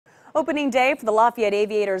Opening day for the Lafayette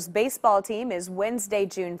Aviators baseball team is Wednesday,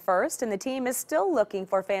 June 1st, and the team is still looking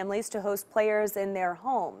for families to host players in their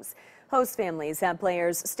homes. Host families have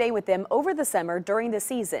players stay with them over the summer during the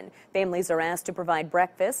season. Families are asked to provide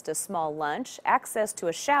breakfast, a small lunch, access to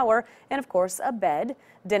a shower, and of course a bed.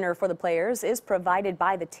 Dinner for the players is provided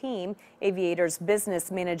by the team. Aviators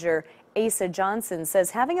business manager Asa Johnson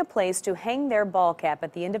says having a place to hang their ball cap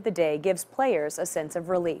at the end of the day gives players a sense of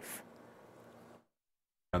relief.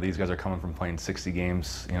 These guys are coming from playing 60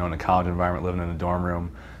 games, in a college environment, living in a dorm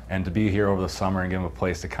room, and to be here over the summer and give them a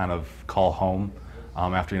place to kind of call home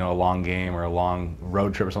after a long game or a long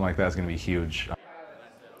road trip or something like that is going to be huge.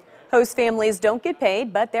 Host families don't get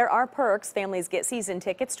paid, but there are perks. Families get season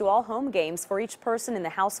tickets to all home games for each person in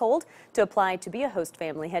the household. To apply to be a host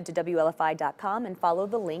family, head to WLFI.com and follow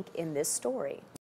the link in this story.